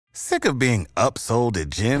Sick of being upsold at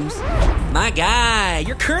gyms? My guy,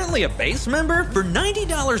 you're currently a base member? For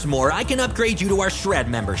 $90 more, I can upgrade you to our Shred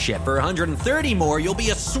membership. For $130 more, you'll be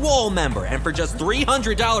a Swole member. And for just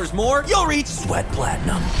 $300 more, you'll reach Sweat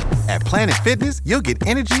Platinum. At Planet Fitness, you'll get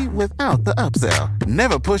energy without the upsell.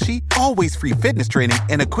 Never pushy, always free fitness training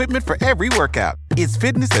and equipment for every workout. It's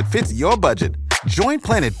fitness that fits your budget. Join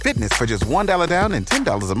Planet Fitness for just $1 down and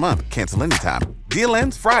 $10 a month. Cancel anytime. Deal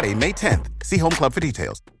ends Friday, May 10th. See Home Club for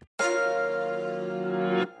details.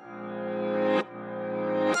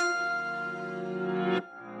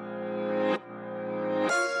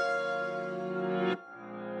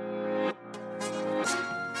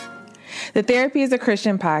 The Therapy is a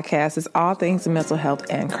Christian podcast is all things mental health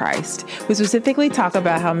and Christ. We specifically talk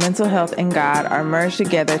about how mental health and God are merged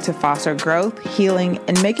together to foster growth, healing,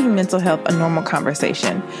 and making mental health a normal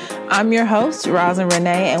conversation. I'm your host, Rosalyn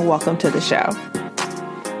Renee, and welcome to the show.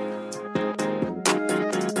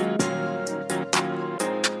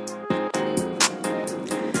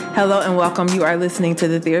 Hello and welcome. You are listening to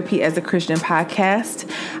the Therapy as a Christian podcast.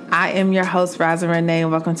 I am your host, Rosalyn Renee,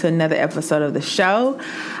 and welcome to another episode of the show.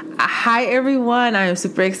 Hi, everyone. I am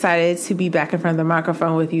super excited to be back in front of the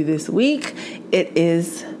microphone with you this week. It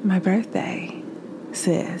is my birthday,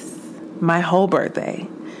 sis. My whole birthday.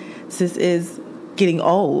 Sis is getting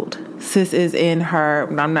old. Sis is in her,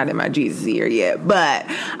 I'm not in my Jesus year yet, but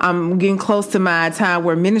I'm getting close to my time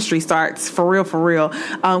where ministry starts for real.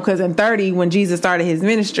 Because in 30, when Jesus started his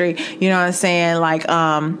ministry, you know what I'm saying? Like,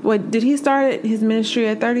 what did he start his ministry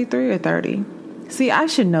at 33 or 30? See, I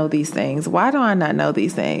should know these things. Why do I not know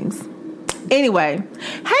these things? Anyway,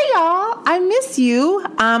 hey y'all, I miss you.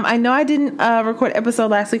 I know I didn't record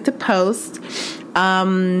episode last week to post.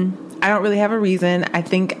 I don't really have a reason. I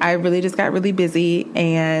think I really just got really busy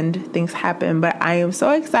and things happened. But I am so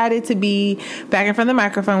excited to be back in front of the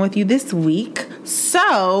microphone with you this week.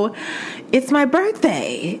 So it's my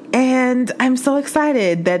birthday, and I'm so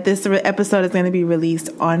excited that this episode is going to be released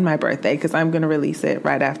on my birthday because I'm going to release it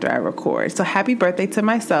right after I record. So happy birthday to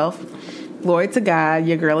myself. Glory to God.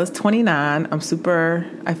 Your girl is 29.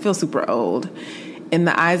 I feel super old. In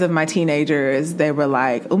the eyes of my teenagers, they were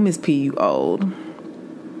like, oh, Miss P, you old.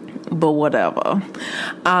 But whatever.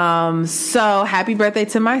 So happy birthday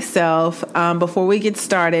to myself. Before we get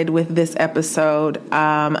started with this episode,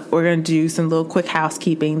 we're going to do some little quick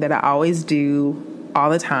housekeeping that I always do all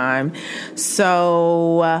the time.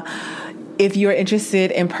 So if you're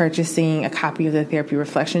interested in purchasing a copy of the Therapy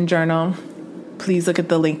Reflection Journal, please look at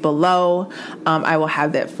the link below. I will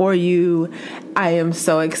have that for you. I am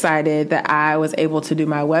so excited that I was able to do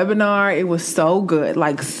my webinar. It was so good,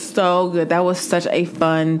 like so good. That was such a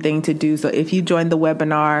fun thing to do. So if you joined the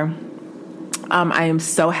webinar, I am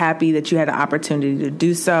so happy that you had an opportunity to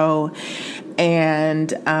do so.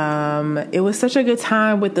 And it was such a good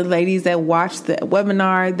time with the ladies that watched the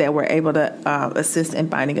webinar that were able to assist in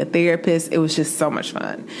finding a therapist. It was just so much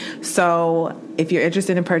fun. So if you're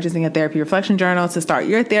interested in purchasing a Therapy Reflection Journal to start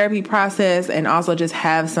your therapy process and also just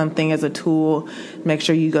have something as a tool, make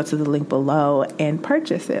sure you go to the link below and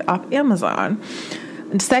purchase it off Amazon.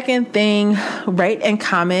 Second thing, rate and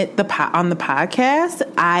comment on the podcast.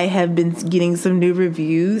 I have been getting some new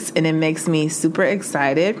reviews and it makes me super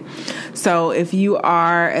excited. So if you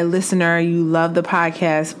are a listener, you love the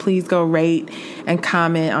podcast, please go rate and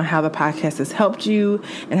comment on how the podcast has helped you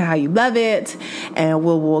and how you love it. And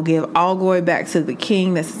we'll give all glory back to the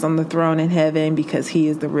King that sits on the throne in heaven because he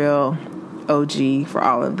is the real OG for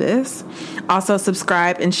all of this. Also,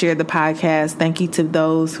 subscribe and share the podcast. Thank you to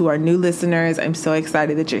those who are new listeners. I'm so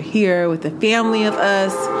excited that you're here with the family of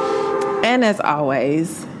us. And as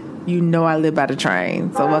always, you know I live by the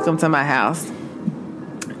train. So welcome to my house.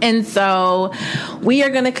 And so we are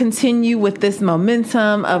going to continue with this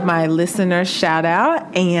momentum of my listener shout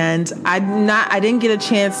out. And I didn't get a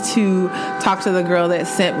chance to talk to the girl that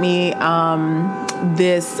sent me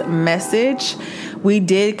this message. We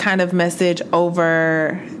did kind of message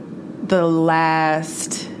over the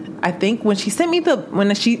last, I think when she sent me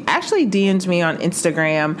when she actually DM'd me on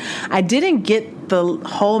Instagram, I didn't get the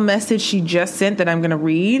whole message she just sent that I'm going to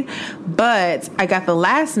read, but I got the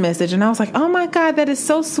last message and I was like, oh my God, that is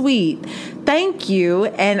so sweet. Thank you.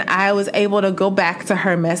 And I was able to go back to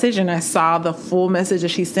her message and I saw the full message that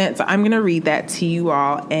she sent. So I'm going to read that to you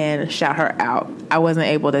all and shout her out. I wasn't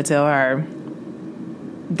able to tell her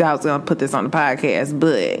that I was going to put this on the podcast,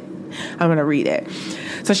 but I'm going to read it.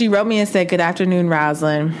 So she wrote me and said, good afternoon,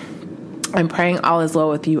 Rosalyn. I'm praying all is well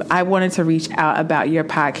with you. I wanted to reach out about your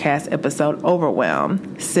podcast episode,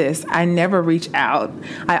 Overwhelm. Sis, I never reach out.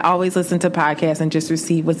 I always listen to podcasts and just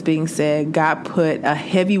receive what's being said. God put a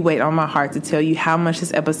heavy weight on my heart to tell you how much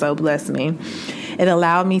this episode blessed me. It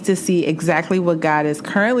allowed me to see exactly what God is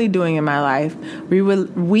currently doing in my life. We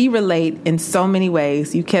relate in so many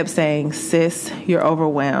ways. You kept saying, sis, you're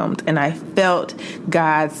overwhelmed. And I felt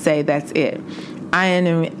God say, that's it. I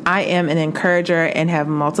am an encourager and have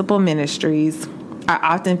multiple ministries. I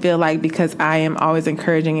often feel like because I am always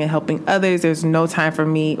encouraging and helping others, there's no time for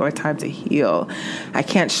me or time to heal. I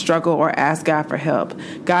can't struggle or ask God for help.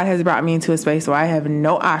 God has brought me into a space where I have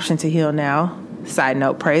no option to heal now. Side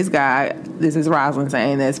note, praise God. This is Rosalind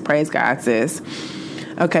saying this. Praise God, sis.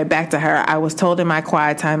 Okay, back to her. I was told in my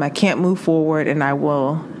quiet time I can't move forward, and I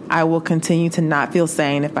will continue to not feel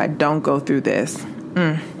sane if I don't go through this.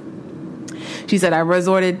 She said, I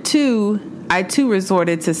too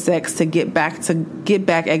resorted to sex to get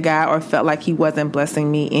back at God, or felt like he wasn't blessing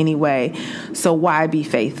me anyway. So why be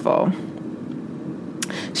faithful?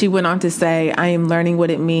 She went on to say, I am learning what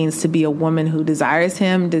it means to be a woman who desires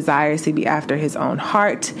him, desires to be after his own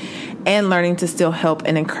heart, and learning to still help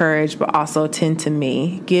and encourage, but also tend to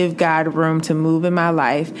me. Give God room to move in my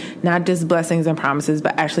life, not just blessings and promises,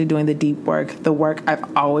 but actually doing the deep work, the work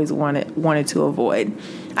I've always wanted to avoid.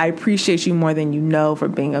 I appreciate you more than you know for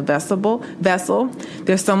being a vessel.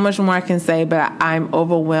 There's so much more I can say, but I'm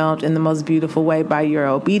overwhelmed in the most beautiful way by your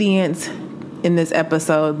obedience. In this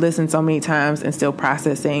episode, listened so many times and still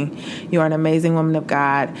processing. You are an amazing woman of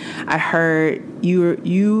God. I heard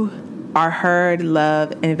you are heard,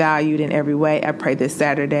 loved, and valued in every way. I pray this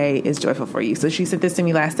Saturday is joyful for you. So she sent this to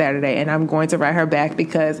me last Saturday, and I'm going to write her back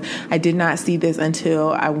because I did not see this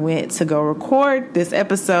until I went to go record this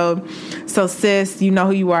episode. So sis, you know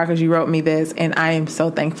who you are because you wrote me this, and I am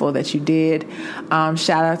so thankful that you did.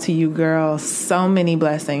 Shout out to you, girl. So many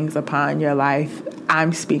blessings upon your life.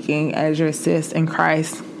 I'm speaking as your sis in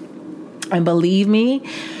Christ. And believe me,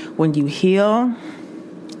 when you heal,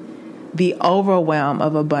 the overwhelm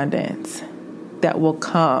of abundance that will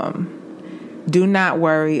come, do not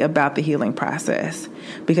worry about the healing process.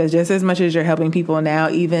 Because just as much as you're helping people now,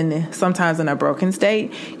 even sometimes in a broken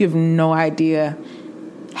state, you have no idea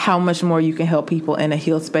how much more you can help people in a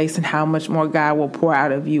healed space and how much more God will pour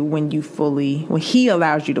out of you when he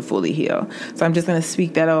allows you to fully heal. So I'm just going to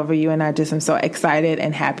speak that over you. And I just am so excited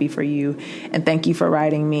and happy for you. And thank you for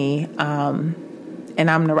writing me. And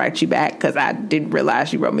I'm going to write you back because I didn't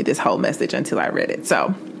realize you wrote me this whole message until I read it.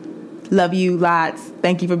 So love you lots.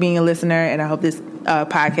 Thank you for being a listener. And I hope this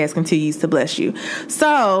podcast continues to bless you.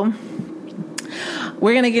 So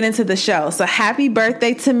we're going to get into the show. So happy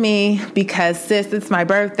birthday to me because, sis, it's my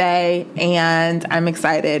birthday and I'm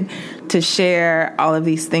excited to share all of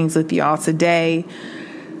these things with y'all today.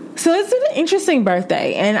 So it's been an interesting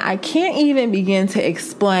birthday and I can't even begin to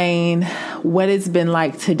explain what it's been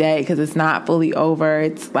like today because it's not fully over.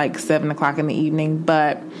 It's like 7:00 in the evening,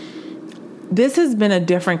 but this has been a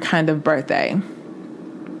different kind of birthday.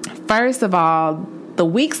 First of all, the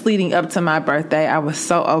weeks leading up to my birthday, I was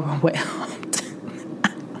so overwhelmed.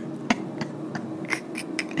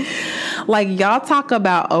 Like, y'all talk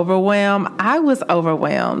about overwhelm. I was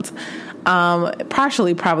overwhelmed.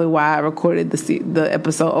 Partially probably why I recorded the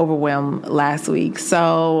episode Overwhelm last week.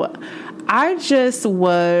 So I just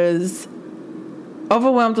was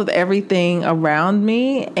overwhelmed with everything around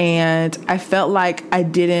me. And I felt like I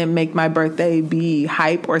didn't make my birthday be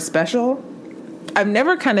hype or special. I've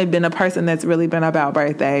never kind of been a person that's really been about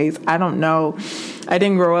birthdays. I don't know. I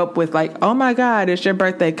didn't grow up with like, oh my God, it's your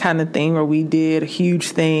birthday kind of thing where we did huge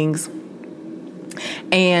things.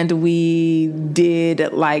 And we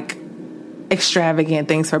did like extravagant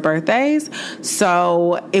things for birthdays.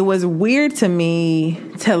 So it was weird to me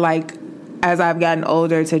to like, as I've gotten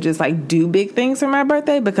older, to just like do big things for my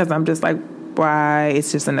birthday because I'm just like, why?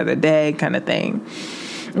 It's just another day kind of thing.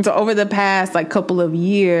 And so over the past like couple of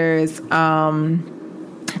years,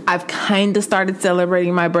 I've kind of started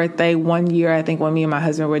celebrating my birthday. One year, I think when me and my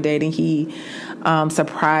husband were dating, he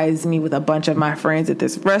surprised me with a bunch of my friends at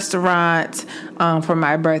this restaurant for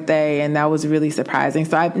my birthday, and that was really surprising.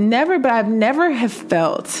 So I've never have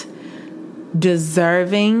felt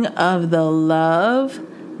deserving of the love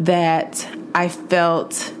that I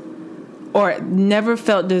felt, or never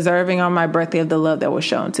felt deserving on my birthday of the love that was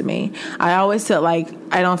shown to me. I always felt like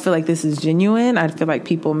I don't feel like this is genuine. I feel like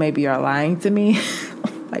people maybe are lying to me.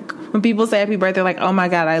 Like when people say happy birthday, like, oh my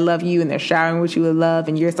God, I love you. And they're showering with you with love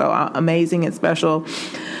and you're so amazing and special.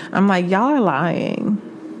 I'm like, y'all are lying.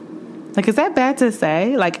 Like, is that bad to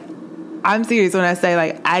say? Like, I'm serious when I say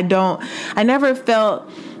like, I never felt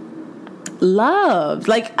loved.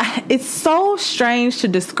 Like, it's so strange to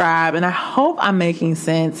describe, and I hope I'm making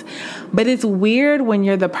sense, but it's weird when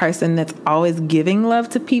you're the person that's always giving love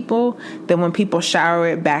to people, that when people shower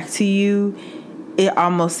it back to you, it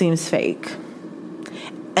almost seems fake.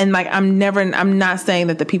 And like, I'm not saying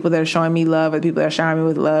that the people that are showing me love or the people that are showering me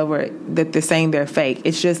with love, or that they're saying they're fake.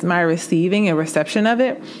 It's just my receiving and reception of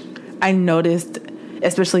it. I noticed,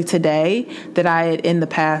 especially today, that I had in the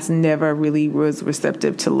past never really was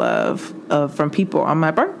receptive to love from people on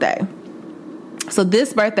my birthday. So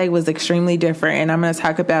this birthday was extremely different, and I'm going to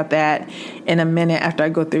talk about that in a minute after I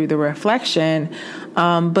go through the reflection.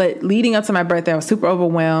 But leading up to my birthday, I was super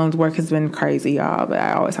overwhelmed. Work has been crazy, y'all, but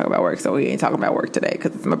I always talk about work, so we ain't talking about work today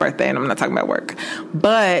because it's my birthday and I'm not talking about work.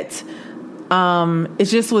 But it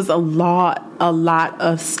just was a lot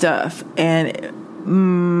of stuff, and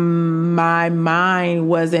my mind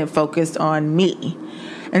wasn't focused on me.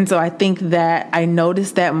 And so I think that I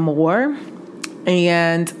noticed that more.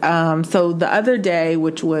 And so the other day,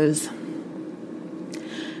 which was,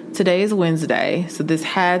 today is Wednesday, so this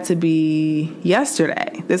had to be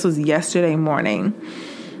yesterday. This was yesterday morning.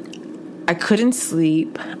 I couldn't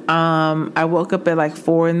sleep. I woke up at like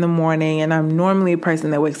 4 a.m, and I'm normally a person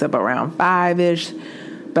that wakes up around 5-ish,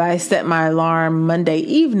 but I set my alarm Monday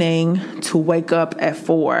evening to wake up at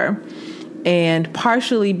 4. And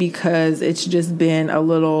partially because it's been a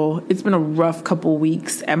rough couple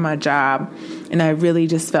weeks at my job. And I really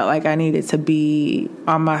just felt like I needed to be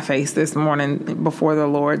on my face this morning before the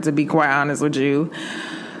Lord, to be quite honest with you.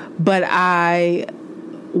 But I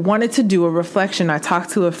wanted to do a reflection. I talked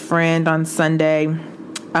to a friend on Sunday,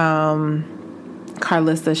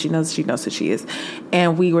 Carlissa, she knows who she is.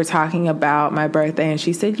 And we were talking about my birthday, and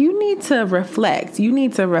she said, you need to reflect. You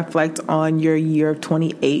need to reflect on your year of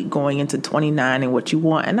 28 going into 29 and what you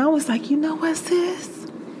want. And I was like, you know what, sis?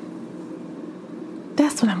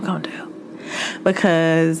 That's what I'm going to do.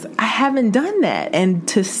 Because I haven't done that. And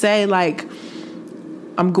to say, like,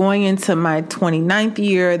 I'm going into my 29th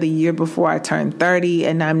year, the year before I turn 30,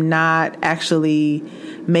 and I'm not actually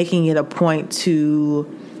making it a point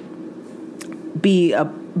to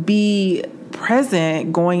be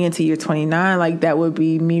present going into year 29, like that would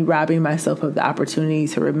be me robbing myself of the opportunity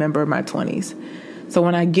to remember my 20s. So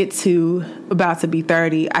when I get to about to be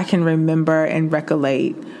 30, I can remember and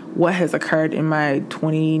recollect what has occurred in my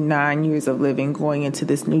 29 years of living going into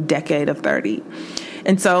this new decade of 30.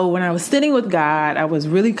 And so when I was sitting with God, I was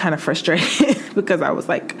really kind of frustrated because I was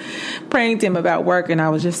like praying to him about work, and I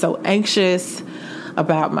was just so anxious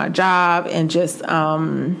about my job and just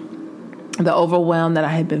the overwhelm that I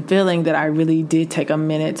had been feeling, that I really did take a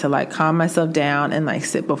minute to like calm myself down and like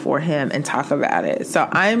sit before him and talk about it. So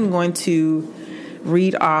I'm going to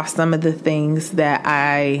read off some of the things that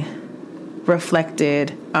I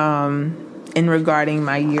reflected in regarding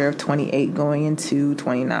my year of 28 going into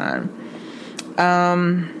 29.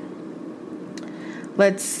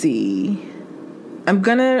 Let's see. I'm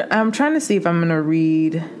trying to see if I'm going to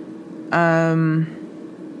read.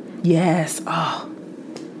 Yes. Oh,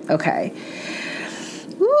 okay.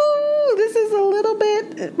 Ooh, this is a little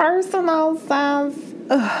bit personal. Sounds.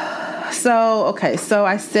 So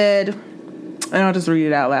I said, and I'll just read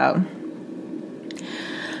it out loud.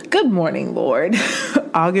 Good morning, Lord.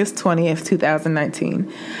 August 20th,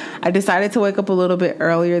 2019. I decided to wake up a little bit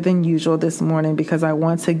earlier than usual this morning because I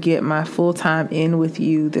want to get my full time in with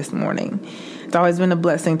you this morning. It's always been a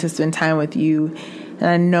blessing to spend time with you, and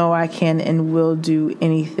I know I can and will do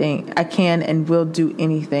anything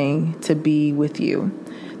to be with you.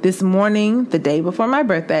 This morning, the day before my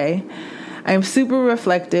birthday, I am super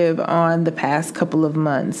reflective on the past couple of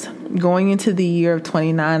months. Going into the year of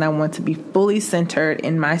 29, I want to be fully centered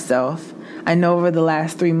in myself. I know over the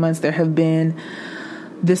last 3 months there have been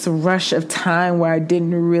this rush of time where I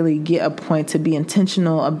didn't really get a point to be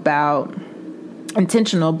intentional,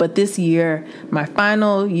 but this year, my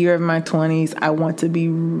final year of my 20s, I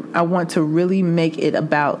want to really make it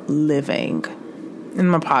about living. And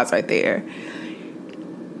I'm gonna pause right there.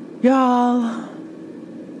 Y'all,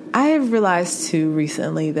 I have realized too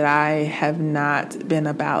recently that I have not been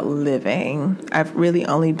about living. I've really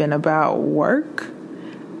only been about work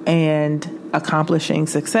and accomplishing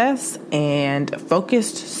success, and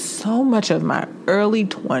focused so much of my early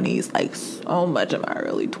 20s,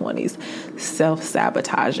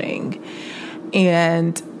 self-sabotaging.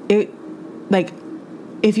 And it, like,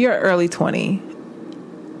 if you're early 20,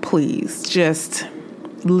 please just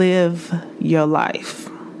live your life,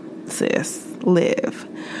 sis, live.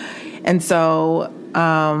 And so,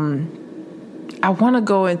 I want to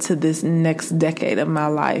go into this next decade of my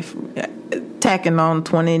life, tacking on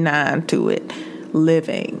 29 to it,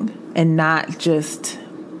 living, and not just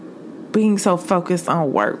being so focused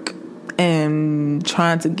on work and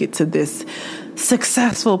trying to get to this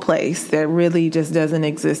successful place that really just doesn't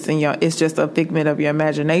exist in it's just a figment of your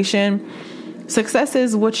imagination. Success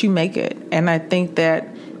is what you make it. And I think that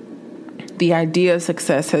the idea of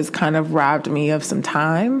success has kind of robbed me of some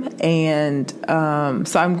time. And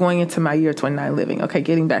so I'm going into my year 29 living. Okay,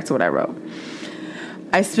 getting back to what I wrote.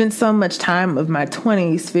 I spent so much time of my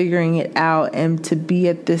 20s figuring it out, and to be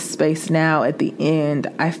at this space now at the end,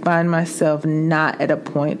 I find myself not at a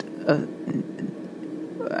point of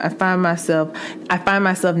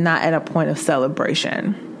not at a point of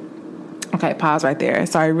celebration. Okay, pause right there.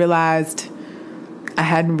 So I realized I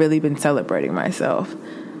hadn't really been celebrating myself.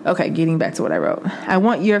 Okay, getting back to what I wrote. I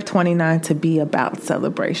want year of 29 to be about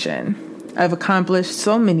celebration. I've accomplished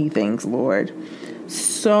so many things, Lord.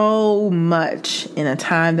 So much in a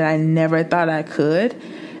time that I never thought I could.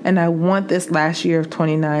 And I want this last year of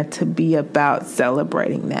 29 to be about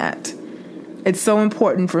celebrating that. It's so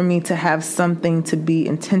important for me to have something to be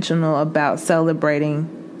intentional about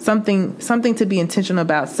celebrating. Something to be intentional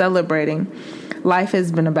about celebrating. Life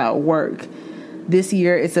has been about work. This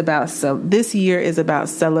year is about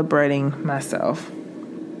celebrating myself.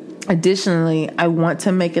 Additionally, I want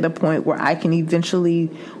to make it a point where I can eventually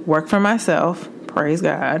work for myself. Praise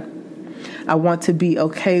God. I want to be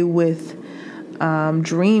okay with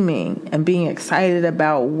dreaming and being excited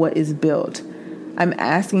about what is built. I'm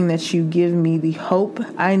asking that you give me the hope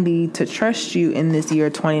I need to trust you in this year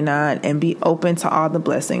 29 and be open to all the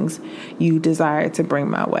blessings you desire to bring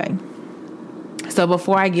my way. So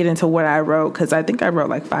before I get into what I wrote, because I think I wrote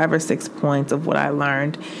like 5 or 6 points of what I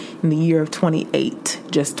learned in the year of 28,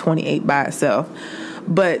 just 28 by itself.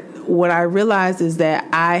 But what I realized is that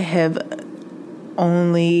I have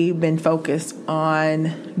only been focused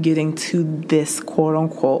on getting to this quote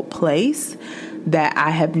unquote place, that I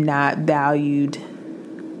have not valued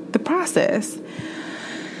the process.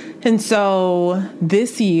 And so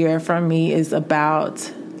this year for me is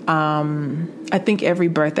about, I think every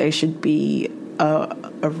birthday should be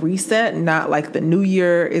a reset, not like the new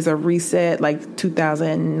year is a reset, like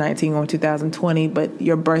 2019 or 2020, but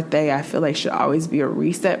your birthday, I feel like, should always be a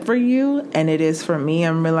reset for you. And it is for me.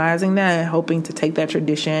 I'm realizing that and hoping to take that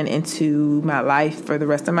tradition into my life for the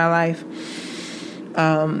rest of my life.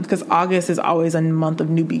 Because August is always a month of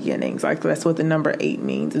new beginnings. Like that's what the number 8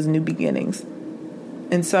 means, is new beginnings.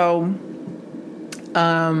 And so,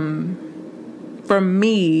 for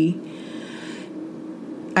me,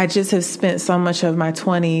 I just have spent so much of my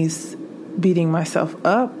 20s beating myself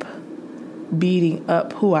up, beating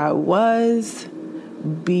up who I was,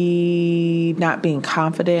 not being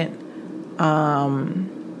confident,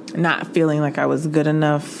 not feeling like I was good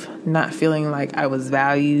enough, not feeling like I was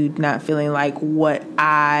valued, not feeling like what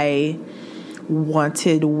I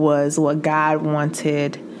wanted was what God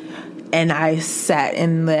wanted. And I sat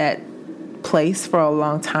in that place for a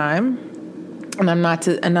long time. And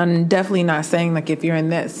I'm definitely not saying like if you're in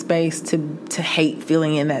that space to hate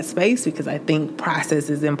feeling in that space, because I think process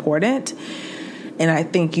is important. And I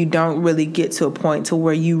think you don't really get to a point to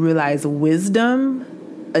where you realize wisdom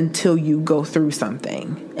until you go through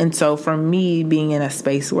something. And so for me, being in a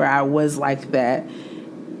space where I was like that,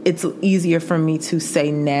 it's easier for me to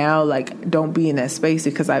say now, like, don't be in that space,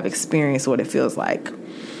 because I've experienced what it feels like.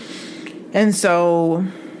 And so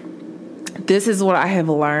this is what I have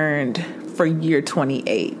learned for year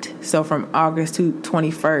 28. So from August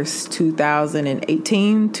 21st,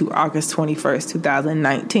 2018 to August 21st,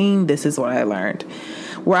 2019, this is what I learned.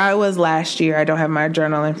 Where I was last year, I don't have my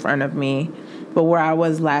journal in front of me, but where I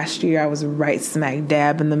was last year, I was right smack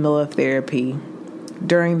dab in the middle of therapy.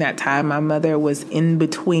 During that time, my mother was in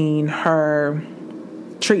between her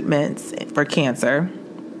treatments for cancer.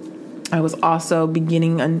 I was also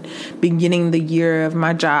beginning the year of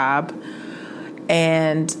my job,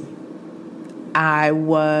 and I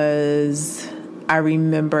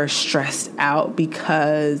remember stressed out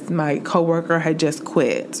because my coworker had just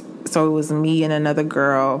quit. So it was me and another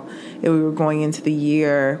girl, and we were going into the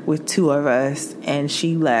year with 2 of us, and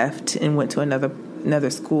she left and went to another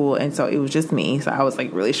school, and so it was just me. So I was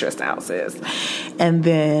like really stressed out, sis. And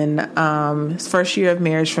then first year of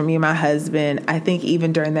marriage for me and my husband, I think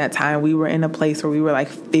even during that time we were in a place where we were like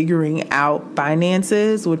figuring out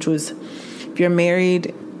finances, which was, if you're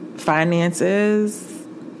married, finances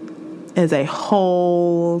is a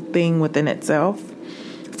whole thing within itself.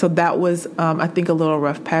 So that was, I think, a little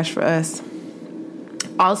rough patch for us.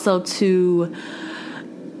 Also, too,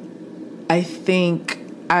 I think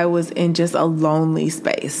I was in just a lonely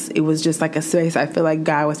space. It was just like a space I feel like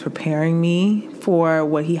God was preparing me for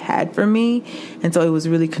what he had for me. And so it was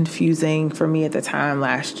really confusing for me at the time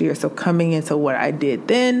last year. So coming into what I did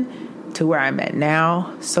then to where I'm at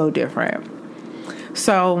now, so different.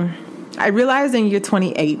 So I realized in year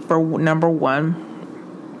 28, for number one,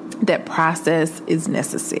 that process is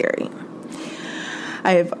necessary.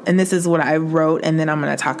 And this is what I wrote, and then I'm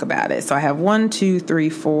going to talk about it. So I have 1, 2, 3,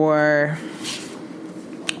 4,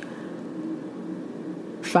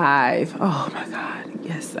 5. Oh my God.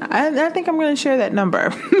 Yes. I think I'm going to share that number.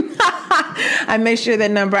 I may share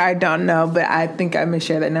that number. I don't know, but I think I may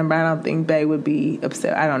share that number. I don't think Bae would be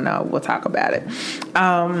upset. I don't know. We'll talk about it.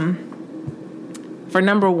 For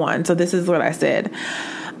number one, so this is what I said.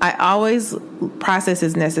 Process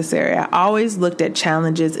is necessary. I always looked at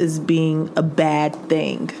challenges as being a bad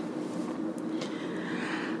thing.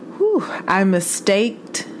 I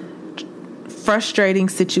mistaked frustrating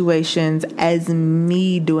situations as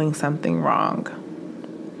me doing something wrong.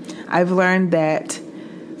 I've learned that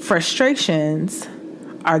frustrations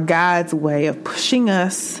are God's way of pushing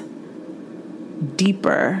us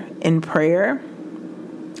deeper in prayer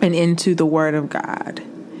and into the Word of God.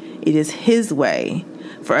 It is His way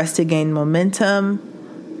for us to gain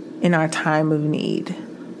momentum in our time of need.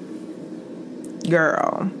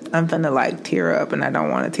 Girl, I'm finna tear up, and I don't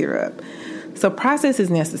want to tear up. So process is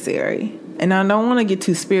necessary. And I don't want to get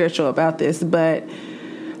too spiritual about this, but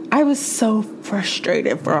I was so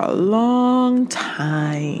frustrated for a long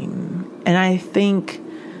time. And I think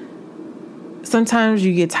sometimes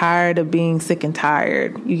you get tired of being sick and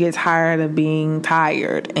tired. You get tired of being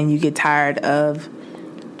tired, and you get tired of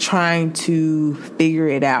trying to figure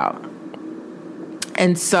it out.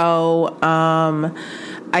 And so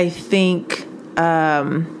I think,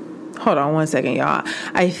 hold on one second, y'all.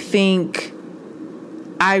 I think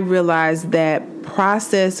I realized that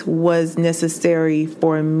process was necessary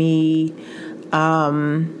for me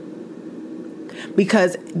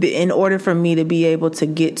because in order for me to be able to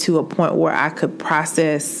get to a point where I could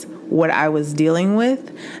process what I was dealing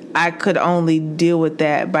with, I could only deal with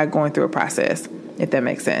that by going through a process, if that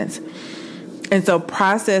makes sense. And so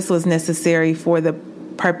process was necessary for the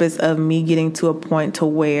purpose of me getting to a point to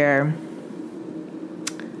where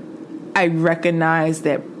I recognized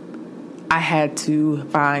that I had to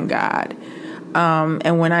find God.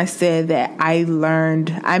 And when I said that, I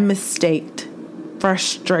mistaked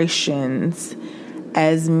frustrations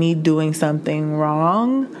as me doing something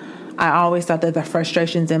wrong. I always thought that the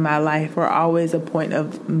frustrations in my life were always a point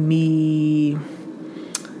of me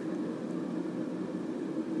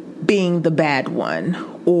being the bad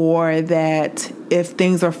one, or that if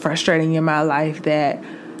things were frustrating in my life, that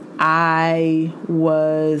I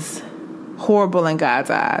was horrible in God's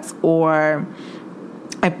eyes, or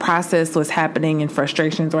a process was happening and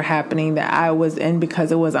frustrations were happening that I was in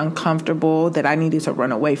because it was uncomfortable, that I needed to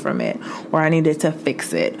run away from it, or I needed to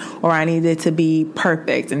fix it, or I needed to be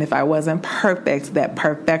perfect. And if I wasn't perfect, that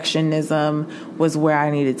perfectionism was where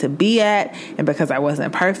I needed to be at. And because I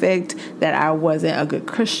wasn't perfect, that I wasn't a good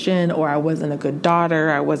Christian, or I wasn't a good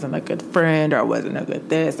daughter, I wasn't a good friend, or I wasn't a good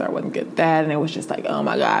this, or I wasn't good that. And it was just like, oh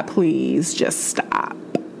my God, please just stop.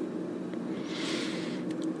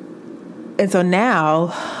 And so now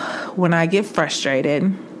when I get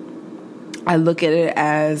frustrated, I look at it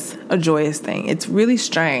as a joyous thing. It's really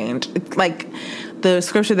strange. It's like the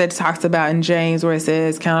scripture that talks about in James where it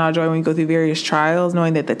says, count all joy when you go through various trials,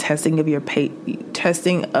 knowing that the testing of your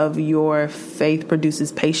faith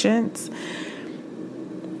produces patience.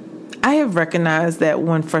 I have recognized that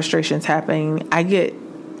when frustration's happening,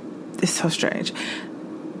 it's so strange.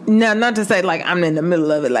 Now, not to say like I'm in the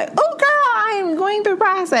middle of it like, oh girl, I'm going through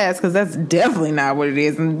process, because that's definitely not what it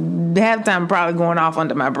is. And half the time I'm probably going off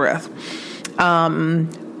under my breath.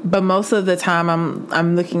 But most of the time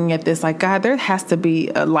I'm looking at this like, God, there has to be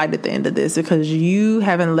a light at the end of this, because you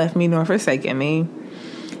haven't left me nor forsaken me.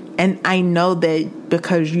 And I know that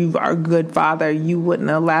because you are a good Father, you wouldn't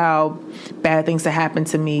allow bad things to happen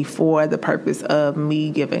to me for the purpose of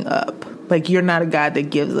me giving up. Like, you're not a God that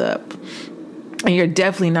gives up. And you're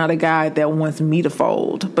definitely not a God that wants me to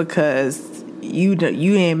fold, because you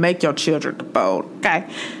didn't make your children to fold. Okay.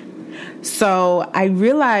 So I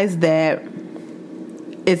realized that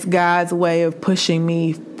it's God's way of pushing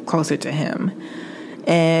me closer to Him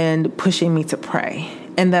and pushing me to pray.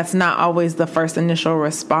 And that's not always the first initial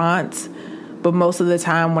response. But most of the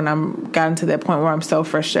time when I'm gotten to that point where I'm so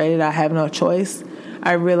frustrated, I have no choice.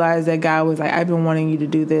 I realized that God was like, I've been wanting you to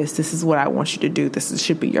do this. This is what I want you to do.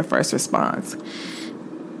 Should be your first response.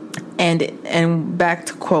 And back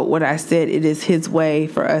to quote what I said, it is His way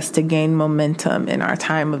for us to gain momentum in our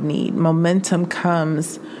time of need. Momentum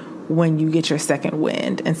comes when you get your second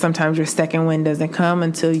wind. And sometimes your second wind doesn't come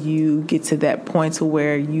until you get to that point to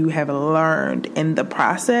where you have learned in the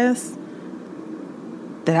process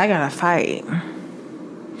that I gotta fight.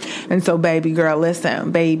 And so, baby girl,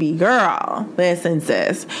 listen,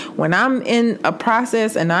 sis. When I'm in a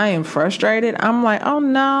process and I am frustrated, I'm like, oh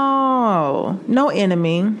no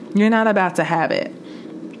enemy. You're not about to have it.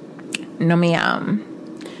 No,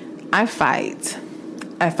 ma'am. I fight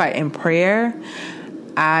in prayer.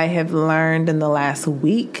 I have learned in the last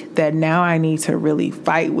week that now I need to really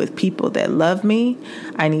fight with people that love me.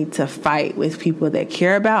 I need to fight with people that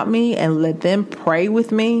care about me and let them pray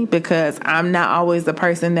with me, because I'm not always the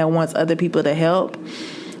person that wants other people to help.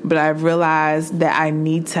 But I've realized that I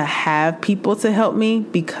need to have people to help me,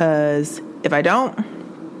 because if I don't,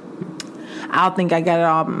 I'll think I got it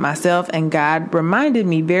all myself. And God reminded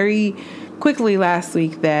me very quickly last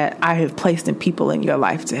week that I have placed in people in your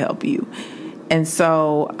life to help you. And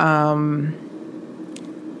so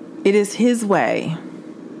it is His way.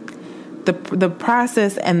 The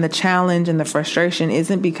process and the challenge and the frustration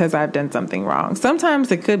isn't because I've done something wrong. Sometimes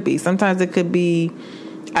it could be. Sometimes it could be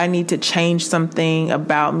I need to change something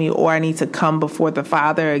about me, or I need to come before the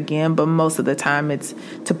Father again. But most of the time it's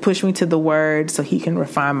to push me to the Word so He can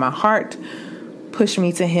refine my heart, push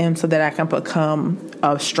me to Him so that I can become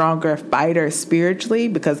a stronger fighter spiritually.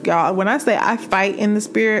 Because y'all, when I say I fight in the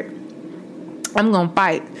Spirit, I'm going to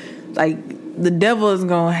fight. Like, the devil is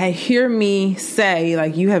going to hear me say,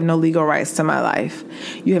 like, you have no legal rights to my life.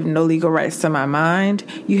 You have no legal rights to my mind.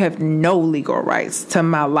 You have no legal rights to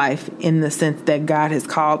my life in the sense that God has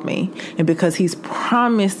called me. And because He's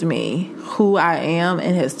promised me who I am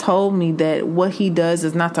and has told me that what He does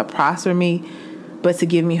is not to prosper me, but to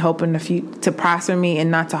give me hope in the future, to prosper me and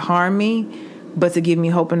not to harm me, but to give me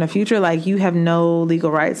hope in the future. Like, you have no legal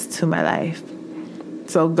rights to my life.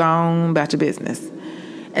 So go on about your business.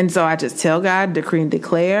 And so I just tell God, decree and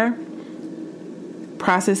declare,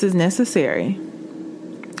 process is necessary.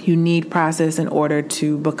 You need process in order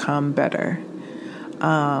to become better.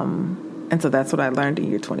 And so that's what I learned in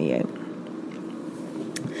year 28.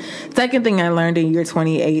 Second thing I learned in year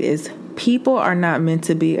 28 is people are not meant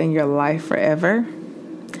to be in your life forever.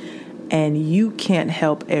 And you can't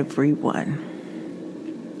help everyone.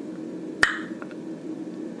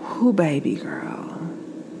 Who, baby girl?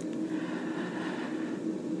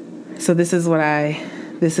 So this is what I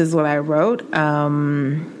wrote.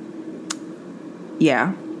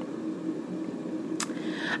 Yeah.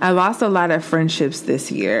 I lost a lot of friendships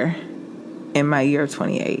this year in my year of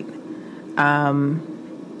 28.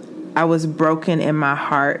 I was broken in my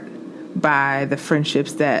heart by the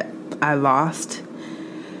friendships that I lost,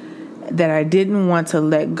 that I didn't want to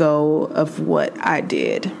let go of what I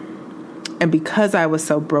did. And because I was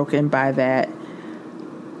so broken by that,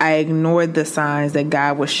 I ignored the signs that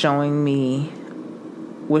God was showing me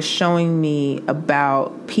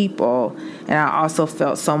about people. And I also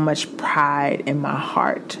felt so much pride in my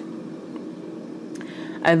heart.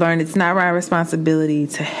 I learned it's not my responsibility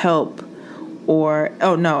to help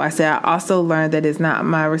I also learned that it's not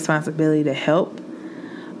my responsibility to help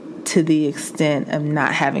to the extent of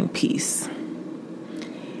not having peace.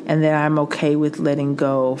 And that I'm okay with letting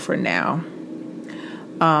go for now.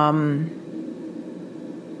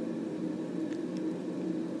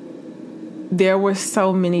 There were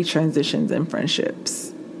so many transitions in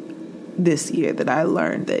friendships this year that I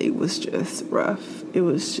learned that it was just rough. It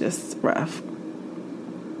was just rough.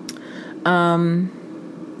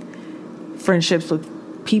 Friendships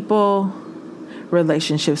with people,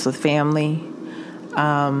 relationships with family.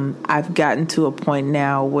 I've gotten to a point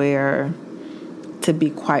now where, to be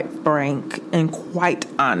quite frank and quite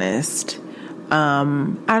honest,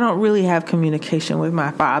 I don't really have communication with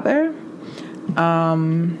my father.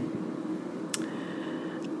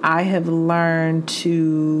 I have learned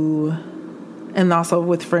to, and also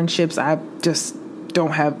with friendships, I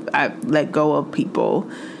let go of people,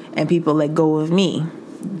 and people let go of me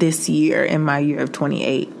this year in my year of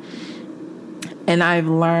 28. And I've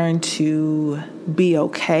learned to be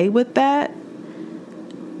okay with that.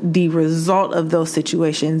 The result of those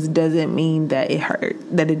situations doesn't mean that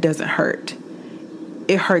it doesn't hurt.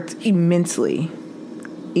 It hurts immensely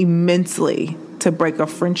to break a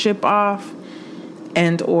friendship off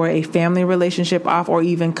and or a family relationship off, or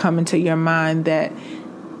even come into your mind that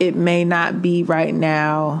it may not be right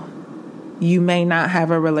now. You may not have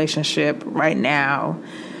a relationship right now.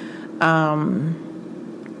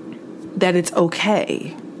 That it's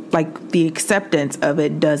okay. Like, the acceptance of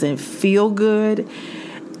it doesn't feel good,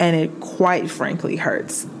 and it quite frankly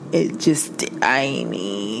hurts. It just,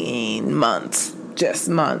 months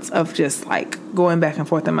of just like going back and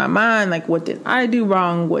forth in my mind. Like, what did I do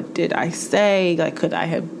wrong? What did I say? Like, could I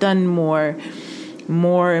have done more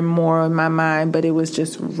and more in my mind? But it was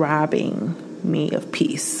just robbing me of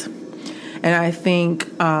peace. And I think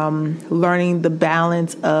learning the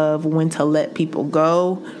balance of when to let people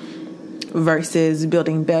go versus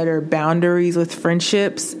building better boundaries with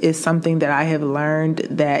friendships is something that I have learned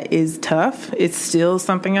that is tough. It's still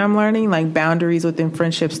something I'm learning, like boundaries within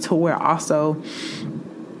friendships, to where also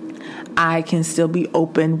I can still be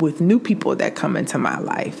open with new people that come into my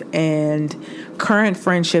life, and current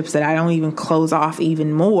friendships that I don't even close off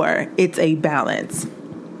even more. It's a balance.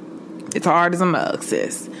 It's hard as a mug,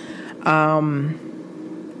 sis.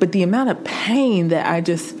 But the amount of pain that I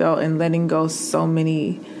just felt in letting go so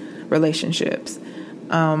many relationships,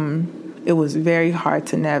 it was very hard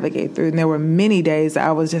to navigate through. And there were many days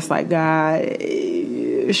I was just like, God,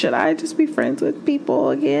 should I just be friends with people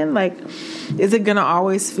again? Like, is it going to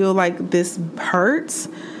always feel like this hurts?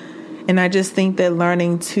 And I just think that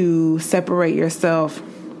learning to separate yourself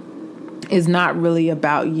is not really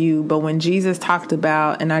about you. But when Jesus talked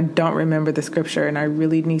about, and I don't remember the scripture and I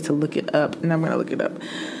really need to look it up, and I'm going to look it up.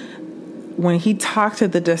 When he talked to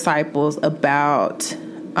the disciples about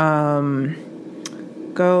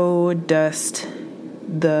go dust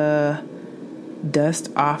the dust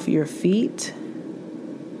off your feet,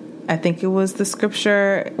 I think it was the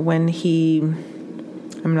scripture when I'm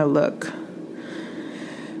going to look.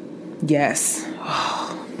 Yes.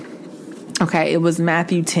 Okay, it was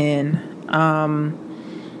Matthew 10.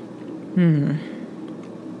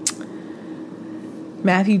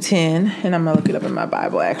 Matthew 10, and I'm going to look it up in my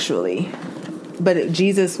Bible actually. But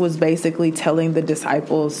Jesus was basically telling the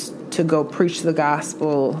disciples to go preach the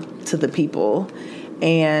gospel to the people.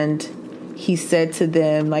 And he said to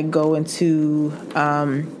them, like, go into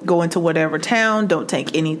whatever town, don't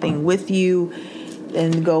take anything with you,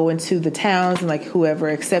 and go into the towns, and like whoever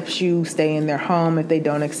accepts you, stay in their home. If they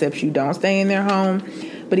don't accept you, don't stay in their home.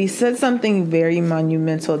 But he said something very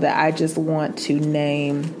monumental that I just want to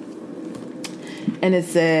name. And it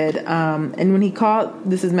said, and when he called,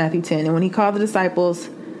 this is Matthew 10, and when he called the disciples,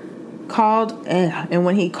 y'all,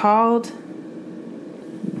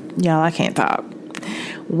 I can't talk.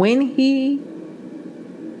 When he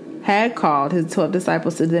had called his 12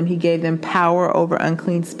 disciples to them, he gave them power over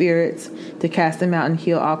unclean spirits to cast them out and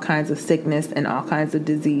heal all kinds of sickness and all kinds of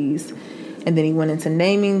disease. And then he went into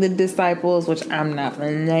naming the disciples, which I'm not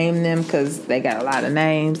going to name them because they got a lot of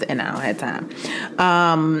names and I don't have time.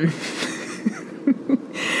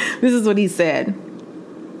 This is what he said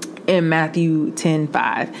in Matthew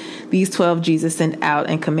 10:5. These 12 Jesus sent out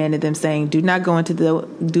and commanded them, saying, Do not go into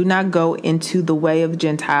the way of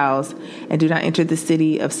Gentiles, and do not enter the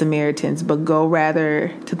city of Samaritans, but go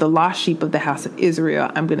rather to the lost sheep of the house of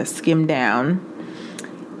Israel. I'm going to skim down.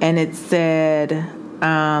 And it said,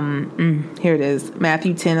 here it is,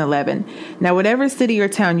 Matthew 10:11. Now, whatever city or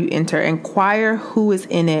town you enter, inquire who is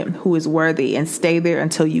in it, who is worthy, and stay there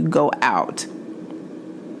until you go out.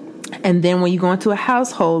 And then when you go into a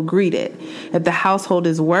household, greet it. If the household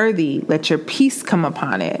is worthy, let your peace come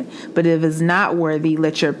upon it. But if it is not worthy,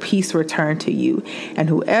 let your peace return to you. And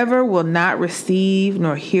whoever will not receive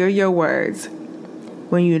nor hear your words,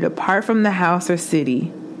 when you depart from the house or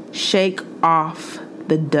city, shake off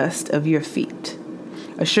the dust of your feet.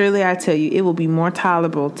 Assuredly, I tell you, it will be more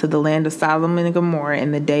tolerable to the land of Sodom and Gomorrah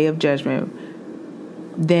in the day of judgment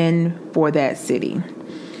than for that city.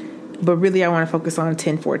 But really, I want to focus on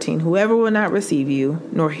 10:14. Whoever will not receive you,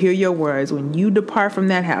 nor hear your words, when you depart from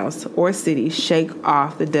that house or city, shake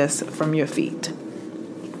off the dust from your feet.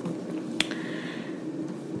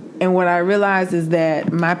 And what I realized is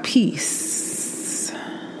that my peace,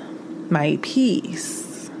 and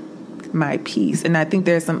I think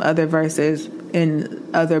there's some other verses in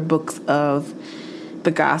other books of the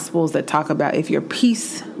Gospels that talk about if your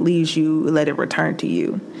peace leaves you, let it return to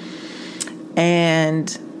you.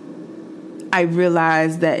 And I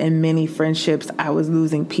realized that in many friendships, I was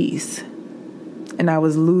losing peace. And I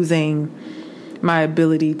was losing my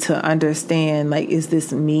ability to understand, like, is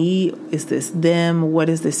this me? Is this them? What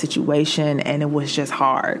is the situation? And it was just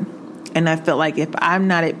hard. And I felt like if I'm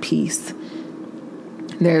not at peace,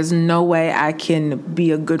 there's no way I can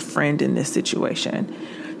be a good friend in this situation.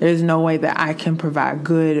 There's no way that I can provide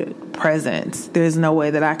good presence. There's no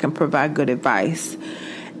way that I can provide good advice.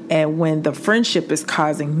 And when the friendship is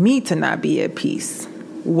causing me to not be at peace,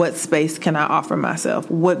 what space can I offer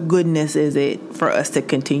myself? What goodness is it for us to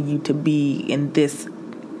continue to be in this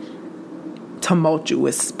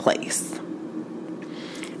tumultuous place?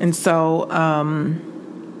 And so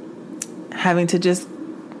having to just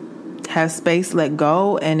have space, let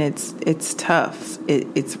go, and it's tough.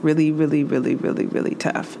 It's really, really, really, really, really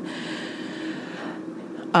tough.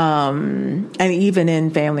 And even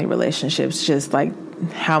in family relationships, just like,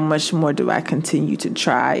 how much more do I continue to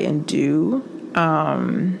try and do?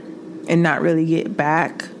 and not really get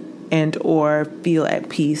back and or feel at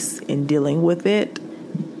peace in dealing with it.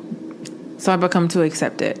 So I've become to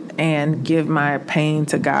accept it and give my pain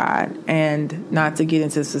to God, and not to get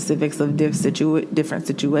into specifics of different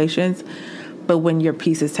situations. But when your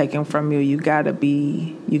peace is taken from you, you gotta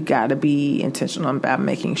be intentional about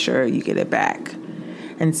making sure you get it back.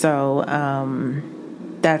 And so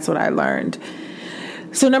that's what I learned.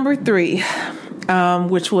 So number 3,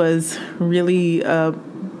 which was really a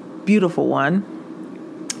beautiful one.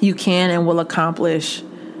 You can and will accomplish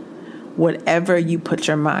whatever you put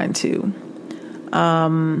your mind to.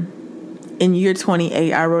 In year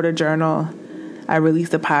 28, I wrote a journal. I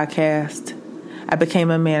released a podcast. I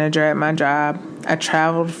became a manager at my job. I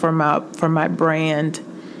traveled for my brand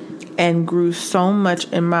and grew so much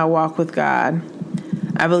in my walk with God.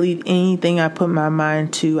 I believe anything I put my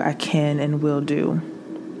mind to, I can and will do.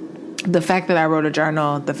 The fact that I wrote a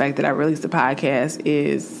journal, the fact that I released a podcast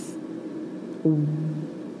is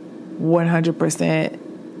 100%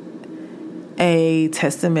 a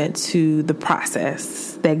testament to the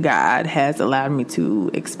process that God has allowed me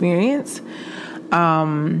to experience.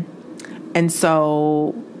 And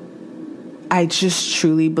so I just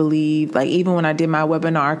truly believe, like, even when I did my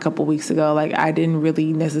webinar a couple weeks ago, like, I didn't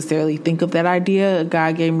really necessarily think of that idea.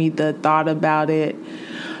 God gave me the thought about it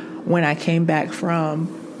when I came back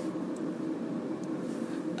from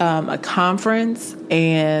a conference.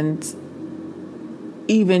 And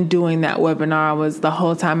even doing that webinar, the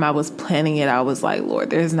whole time I was planning it, I was like, Lord,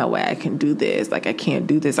 there's no way I can do this. Like, I can't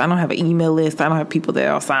do this. I don't have an email list. I don't have people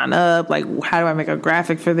that'll sign up. Like, how do I make a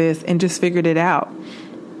graphic for this? And just figured it out.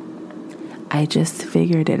 I just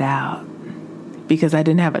figured it out because I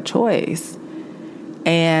didn't have a choice.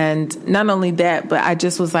 And not only that, but I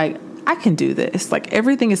just was like, I can do this. Like,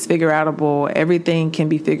 everything is figure outable. Everything can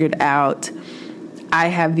be figured out. I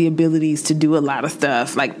have the abilities to do a lot of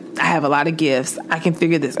stuff. Like, I have a lot of gifts. I can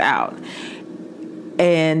figure this out.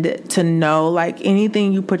 And to know, like,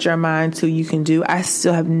 anything you put your mind to, you can do. I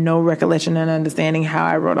still have no recollection and understanding how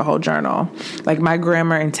I wrote a whole journal. Like, my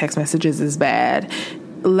grammar in text messages is bad,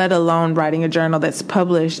 let alone writing a journal that's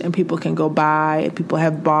published and people can go buy. People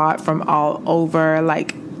have bought from all over.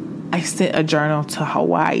 Like, I sent a journal to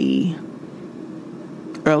Hawaii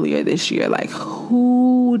earlier this year. Like,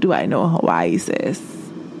 who do I know in Hawaii, sis?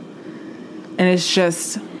 And it's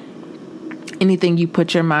just anything you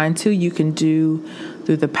put your mind to, you can do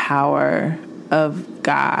through the power of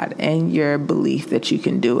God and your belief that you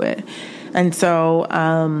can do it. And so,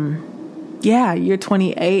 year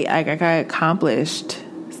 28, I accomplished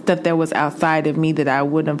stuff that was outside of me that I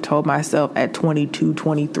wouldn't have told myself at 22,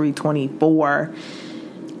 23, 24.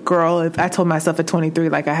 Girl, if I told myself at 23,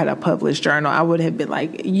 like, I had a published journal, I would have been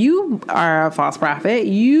like, you are a false prophet.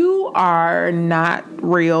 You are not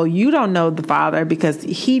real. You don't know the Father, because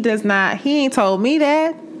he ain't told me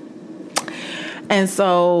that. And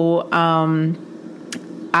so,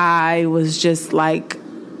 I was just like,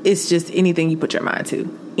 it's just anything you put your mind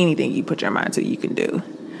to. Anything you put your mind to, you can do.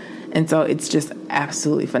 And so it's just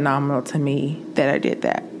absolutely phenomenal to me that I did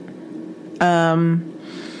that.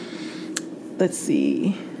 Let's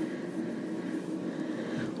see.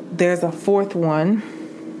 There's a fourth one.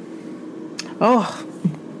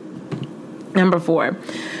 Number 4.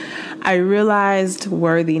 I realized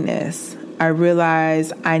worthiness. I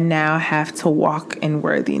realized I now have to walk in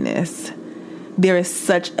worthiness. There is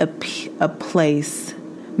such a place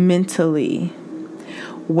mentally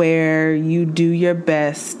where you do your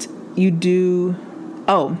best.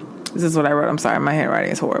 This is what I wrote. I'm sorry, my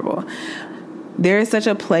handwriting is horrible. There is such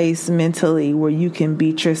a place mentally where you can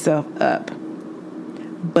beat yourself up,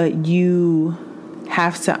 but you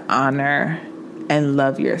have to honor and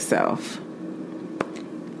love yourself.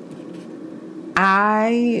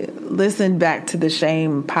 I listened back to the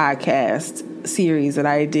shame podcast series that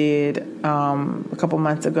I did a couple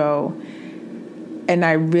months ago, and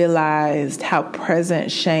I realized how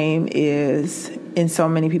present shame is in so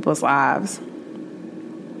many people's lives,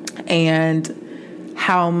 and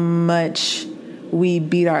how much we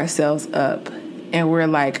beat ourselves up and we're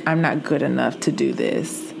like, I'm not good enough to do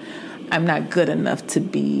this. I'm not good enough to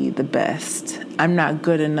be the best. I'm not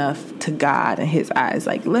good enough to God in his eyes.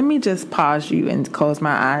 Like, let me just pause you and close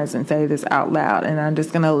my eyes and say this out loud, and I'm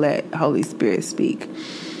just going to let Holy Spirit speak.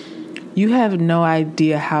 You have no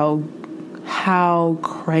idea how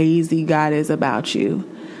crazy God is about you.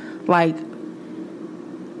 Like,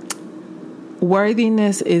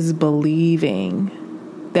 worthiness is believing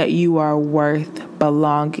that you are worth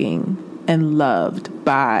belonging and loved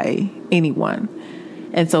by anyone.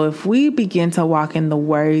 And so if we begin to walk in the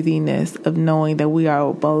worthiness of knowing that we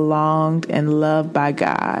are belonged and loved by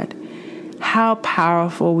God, how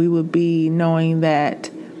powerful we would be knowing that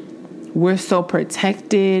we're so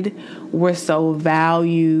protected, we're so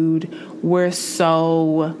valued,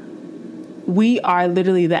 we are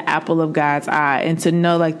literally the apple of God's eye. And to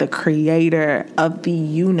know like the creator of the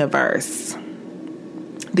universe,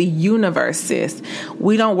 sis.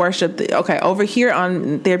 We don't worship over here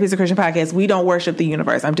on Therapy as a Christian Podcast, we don't worship the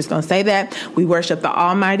universe. I'm just going to say that. We worship the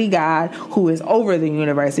Almighty God who is over the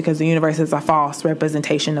universe, because the universe is a false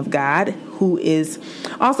representation of God, who is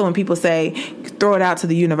also, when people say, throw it out to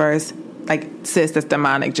the universe, like, sis, that's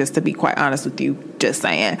demonic, just to be quite honest with you, just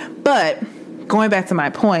saying. But going back to my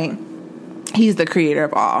point, he's the creator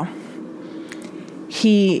of all.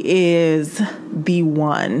 He is the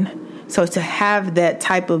one. So to have that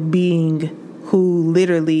type of being who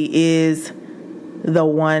literally is the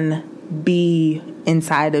one be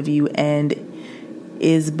inside of you and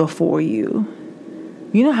is before you,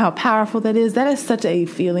 you know how powerful that is? That is such a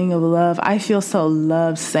feeling of love. I feel so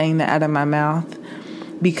loved saying that out of my mouth,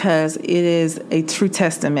 because it is a true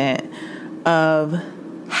testament of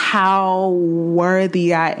how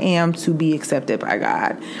worthy I am to be accepted by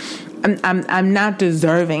God. I'm not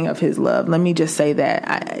deserving of his love. Let me just say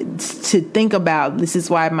that. To think about, this is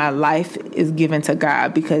why my life is given to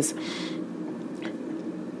God, because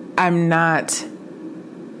I'm not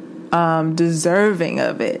deserving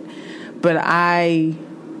of it. But I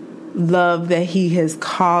love that he has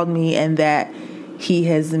called me and that he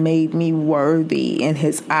has made me worthy in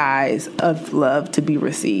his eyes of love to be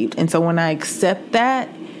received. And so when I accept that,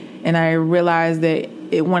 and I realize that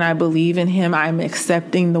when I believe in him, I'm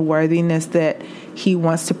accepting the worthiness that he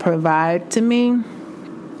wants to provide to me.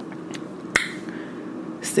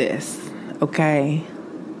 Sis, okay?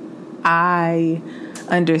 I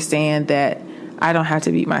understand that I don't have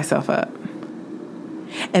to beat myself up.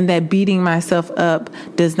 And that beating myself up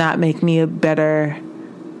does not make me a better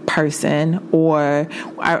person. Or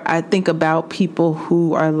I think about people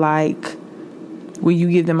who are like, when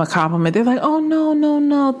you give them a compliment, they're like, oh,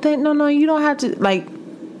 no, you don't have to, like,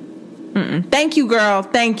 thank you, girl,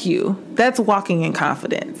 thank you. That's walking in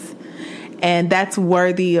confidence. And that's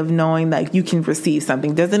worthy of knowing that you can receive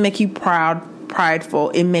something. Doesn't make you prideful.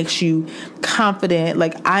 It makes you confident.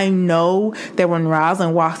 Like, I know that when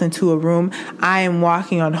Rosalind walks into a room, I am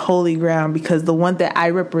walking on holy ground, because the one that I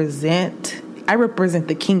represent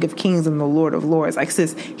the King of Kings and the Lord of Lords. Like,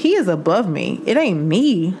 sis, he is above me. It ain't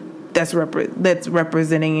me that's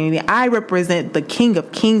representing anything. I represent the King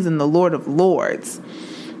of Kings and the Lord of Lords.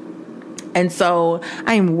 And so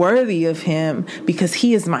I am worthy of him because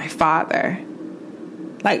he is my father.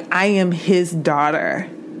 Like, I am his daughter,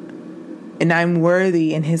 and I'm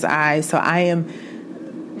worthy in his eyes. So I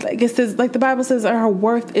am, like it says, like the Bible says, our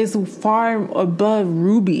worth is far above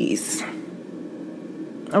rubies.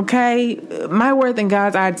 Okay? My worth in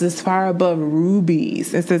God's eyes is far above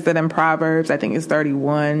rubies. It says that in Proverbs, I think it's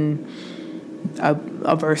 31,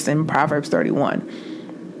 a verse in Proverbs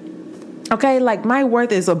 31. Okay? Like, my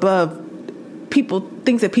worth is above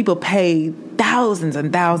things that people pay thousands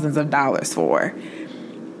and thousands of dollars for.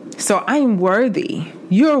 So I'm worthy.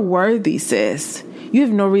 You're worthy, sis. You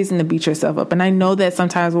have no reason to beat yourself up. And I know that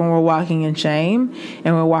sometimes when we're walking in shame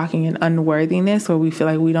and we're walking in unworthiness, where we feel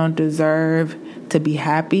like we don't deserve to be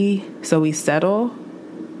happy, so we settle,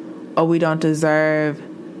 or we don't deserve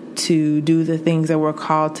to do the things that we're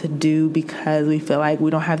called to do because we feel like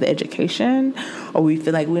we don't have the education, or we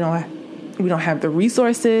feel like we don't have the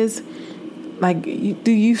resources. Like,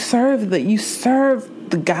 you serve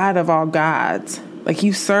the God of all gods. Like,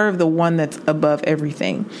 you serve the one that's above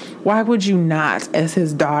everything. Why would you not, as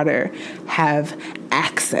his daughter, have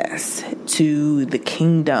access to the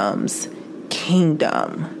kingdom's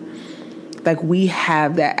kingdom? Like, we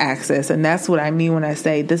have that access. And that's what I mean when I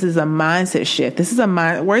say this is a mindset shift.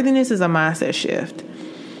 Worthiness is a mindset shift.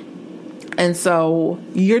 And so,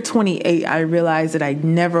 year 28, I realized that I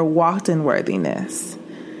never walked in worthiness,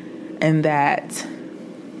 and that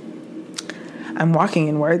I'm walking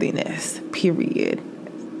in worthiness, period.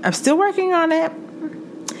 I'm still working on it,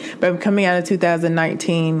 but I'm coming out of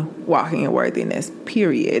 2019 walking in worthiness,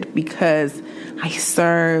 period, because I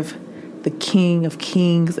serve the King of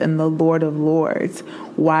Kings and the Lord of Lords.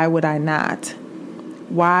 Why would I not?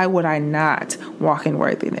 Why would I not walk in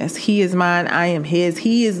worthiness? He is mine. I am his.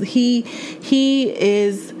 He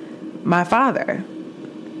is my Father.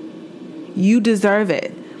 You deserve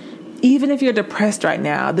it. Even if you're depressed right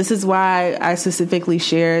now, this is why I specifically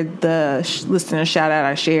shared the listener shout out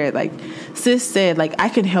I shared. Like, sis said, like, I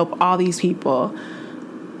can help all these people,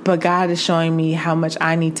 but God is showing me how much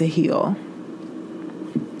I need to heal.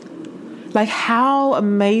 Like, how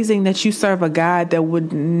amazing that you serve a God that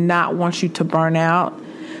would not want you to burn out,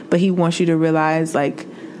 But he wants you to realize, like,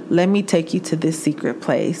 let me take you to this secret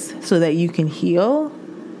place so that you can heal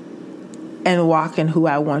and walk in who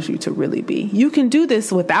I want you to really be. You can do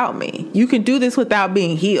this without me. You can do this without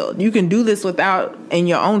being healed. You can do this without in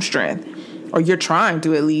your own strength, or you're trying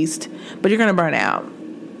to at least, but you're going to burn out,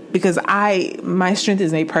 because my strength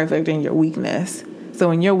is made perfect in your weakness. So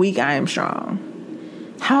when you're weak, I am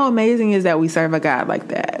strong. How amazing is that we serve a God like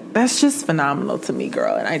that? That's just phenomenal to me,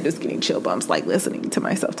 girl. And I'm just getting chill bumps, like, listening to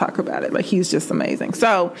myself talk about it. Like, he's just amazing.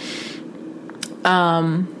 So,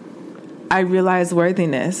 I realized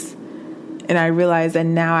worthiness. And I realized that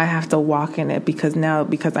now I have to walk in it because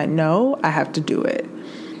I know I have to do it.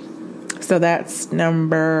 So that's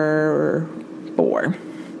number 4.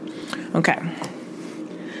 Okay.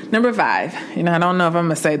 Number 5. I don't know if I'm going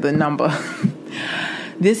to say the number.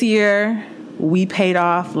 This year, we paid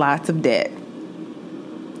off lots of debt.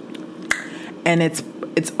 And it's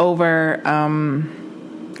over.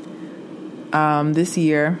 This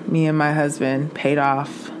year, me and my husband paid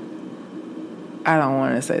off. I don't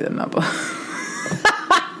want to say the number.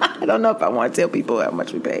 I don't know if I want to tell people how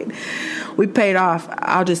much we paid. We paid off,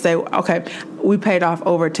 I'll just say, okay, we paid off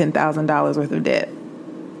over $10,000 worth of debt.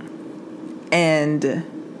 And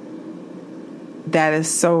that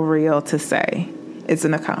is so real to say. It's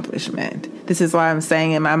an accomplishment. This is why I'm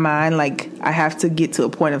saying in my mind, like, I have to get to a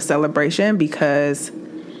point of celebration, because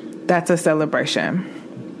that's a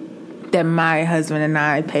celebration. That my husband and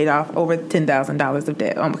I paid off over $10,000 of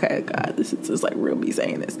debt. Oh my God, this is just like real me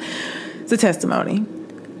saying this. It's a testimony.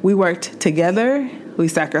 We worked together. We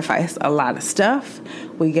sacrificed a lot of stuff.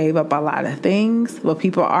 We gave up a lot of things. Well,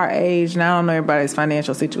 people our age, and I don't know everybody's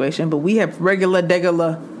financial situation, but we have regular,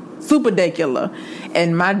 super degular.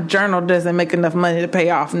 And my journal doesn't make enough money to pay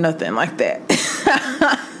off nothing like that.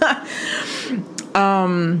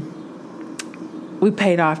 We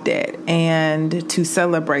paid off debt, and to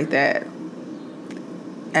celebrate that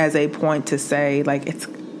as a point to say, like,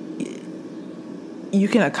 you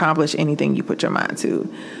can accomplish anything you put your mind to.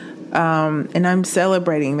 And I'm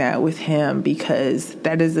celebrating that with him, because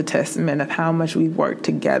that is a testament of how much we've worked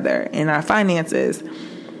together in our finances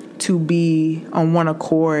to be on one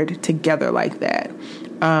accord together like that.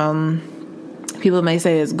 People may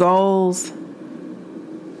say it's goals.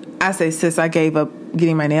 I say, sis, I gave up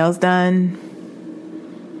getting my nails done.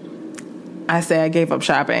 I say I gave up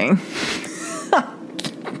shopping.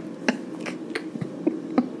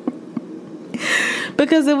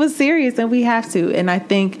 Because it was serious, and we have to. And I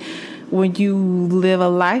think when you live a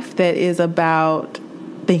life that is about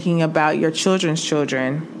thinking about your children's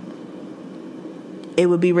children, it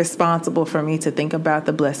would be responsible for me to think about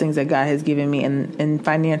the blessings that God has given me, and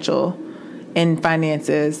finances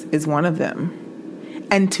is one of them.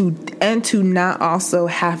 And to not also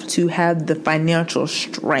have to have the financial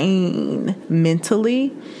strain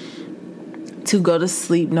mentally to go to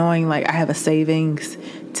sleep knowing, like, I have a savings,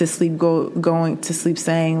 to sleep going to sleep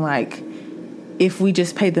saying, like, if we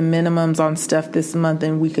just pay the minimums on stuff this month,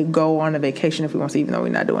 and we could go on a vacation if we want to, even though we're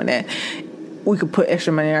not doing that, we could put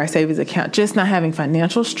extra money in our savings account. Just not having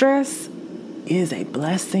financial stress is a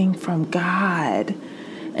blessing from God.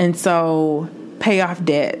 And so pay off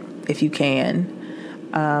debt if you can.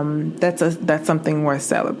 That's something worth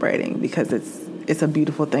celebrating, because it's a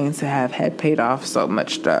beautiful thing to have had paid off so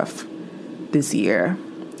much stuff this year.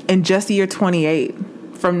 In just year 28,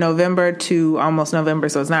 from November to almost November,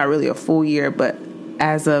 so it's not really a full year, but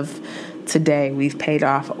as of today, we've paid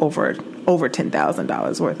off over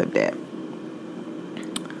 $10,000 worth of debt.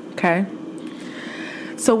 Okay.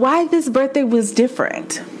 So why this birthday was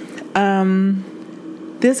different?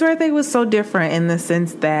 This birthday was so different in the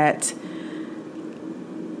sense that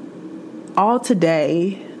all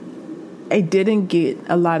today, I didn't get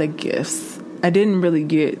a lot of gifts. I didn't really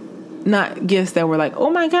get, not gifts that were like, oh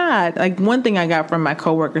my God. Like, one thing I got from my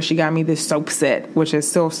coworker, she got me this soap set, which is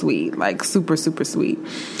so sweet, like super, super sweet.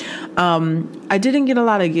 I didn't get a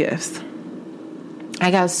lot of gifts. I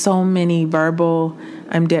got so many verbal,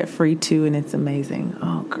 I'm debt free too, and it's amazing.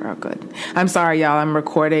 Oh, girl, good. I'm sorry, y'all. I'm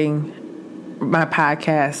recording my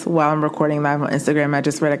podcast while I'm recording live on Instagram. I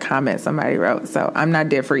just read a comment somebody wrote, so I'm not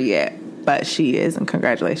debt free yet, but she is, and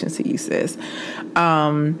congratulations to you, sis.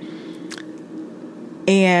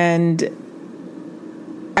 And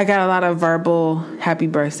I got a lot of verbal happy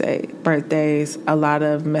birthdays, a lot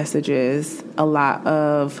of messages, a lot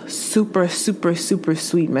of super, super, super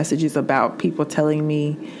sweet messages about people telling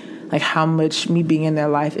me, like, how much me being in their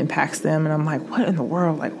life impacts them. And I'm like, what in the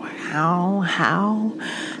world? Like, how?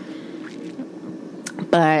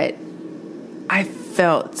 But I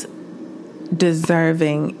felt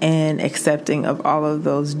deserving and accepting of all of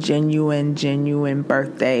those genuine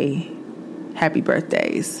birthday happy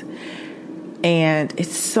birthdays. And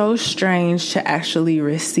it's so strange to actually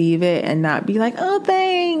receive it and not be like, oh,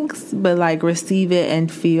 thanks, but like receive it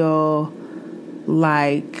and feel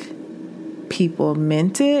like people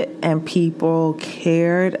meant it and people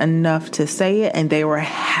cared enough to say it and they were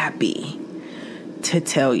happy to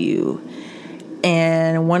tell you.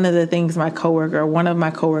 And one of the things one of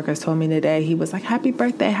my coworkers told me today, he was like, happy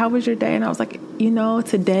birthday, how was your day? And I was like,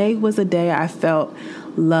 today was a day I felt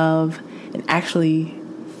love and actually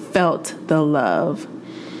felt the love.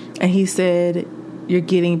 And he said, you're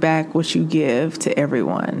getting back what you give to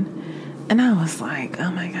everyone. And I was like,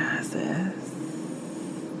 oh my God, sis.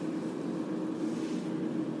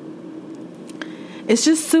 It's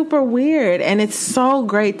just super weird. And it's so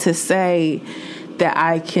great to say that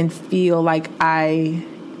I can feel like I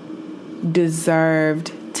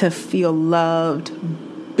deserved to feel loved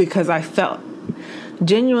because I felt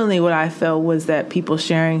genuinely what I felt was that people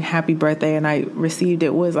sharing happy birthday and I received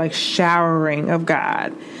it was like showering of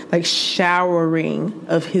God, like showering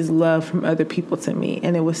of his love from other people to me.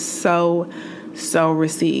 And it was so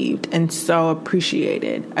received and so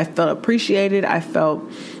appreciated. I felt appreciated. I felt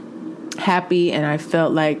happy and I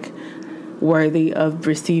felt like worthy of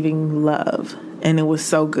receiving love. And it was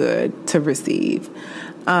so good to receive.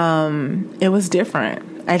 It was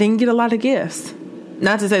different. I didn't get a lot of gifts.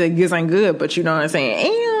 Not to say that gifts ain't good, but you know what I'm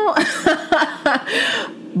saying?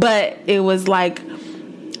 But it was like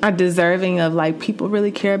a deserving of like people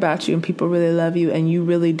really care about you and people really love you and you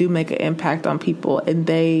really do make an impact on people. And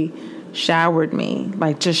they showered me,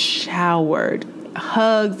 like just showered.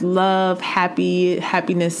 Hugs, love,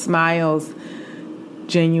 happiness, smiles,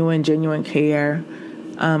 genuine care.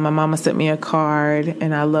 My mama sent me a card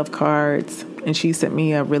and I love cards. And she sent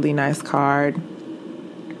me a really nice card.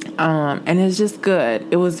 And it's just good.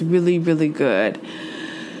 It was really, really good.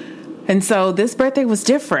 And so this birthday was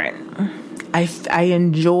different. I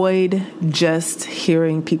enjoyed just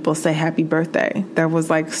hearing people say happy birthday. That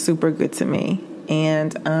was like super good to me.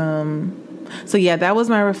 And so yeah, that was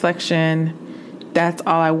my reflection. That's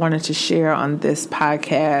all I wanted to share on this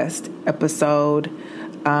podcast episode.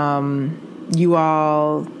 You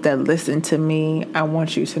all that listen to me, I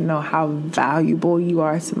want you to know how valuable you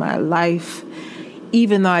are to my life.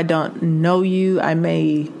 Even though I don't know you, I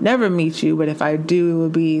may never meet you, but if I do, it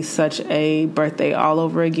would be such a birthday all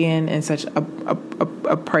over again and such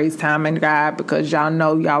a praise time in God because y'all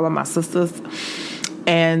know y'all are my sisters.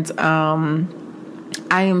 And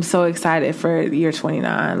I am so excited for year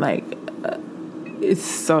 29. Like, it's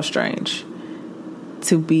so strange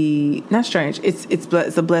to be, not strange, it's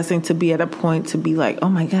a blessing to be at a point to be like, oh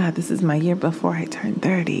my God, this is my year before I turn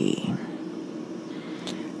 30.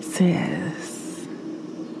 Sis.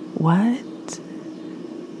 What?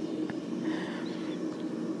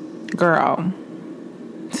 Girl.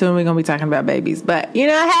 Soon we're gonna be talking about babies, but you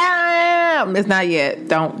know how it's not yet.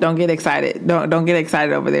 Don't get excited. Don't get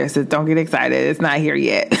excited over there. So don't get excited. It's not here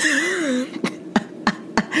yet.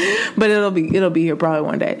 But it'll be here probably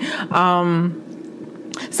one day.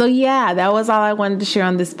 So yeah, that was all I wanted to share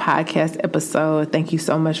on this podcast episode. Thank you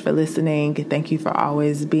so much for listening. Thank you for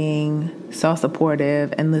always being so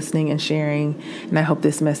supportive and listening and sharing. And I hope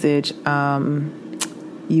this message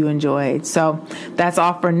you enjoyed. So that's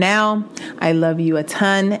all for now. I love you a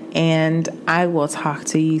ton and I will talk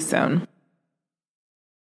to you soon.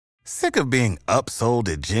 Sick of being upsold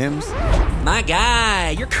at gyms? My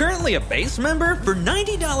guy, you're currently a base member? For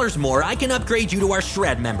 $90 more, I can upgrade you to our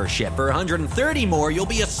Shred membership. For $130 more, you'll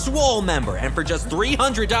be a Swole member. And for just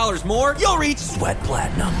 $300 more, you'll reach Sweat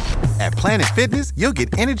Platinum. At Planet Fitness, you'll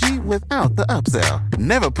get energy without the upsell.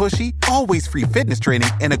 Never pushy, always free fitness training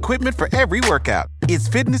and equipment for every workout. It's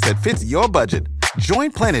fitness that fits your budget.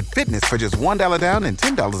 Join Planet Fitness for just $1 down and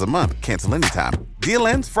 $10 a month. Cancel anytime. Deal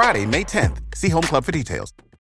ends Friday, May 10th. See Home Club for details.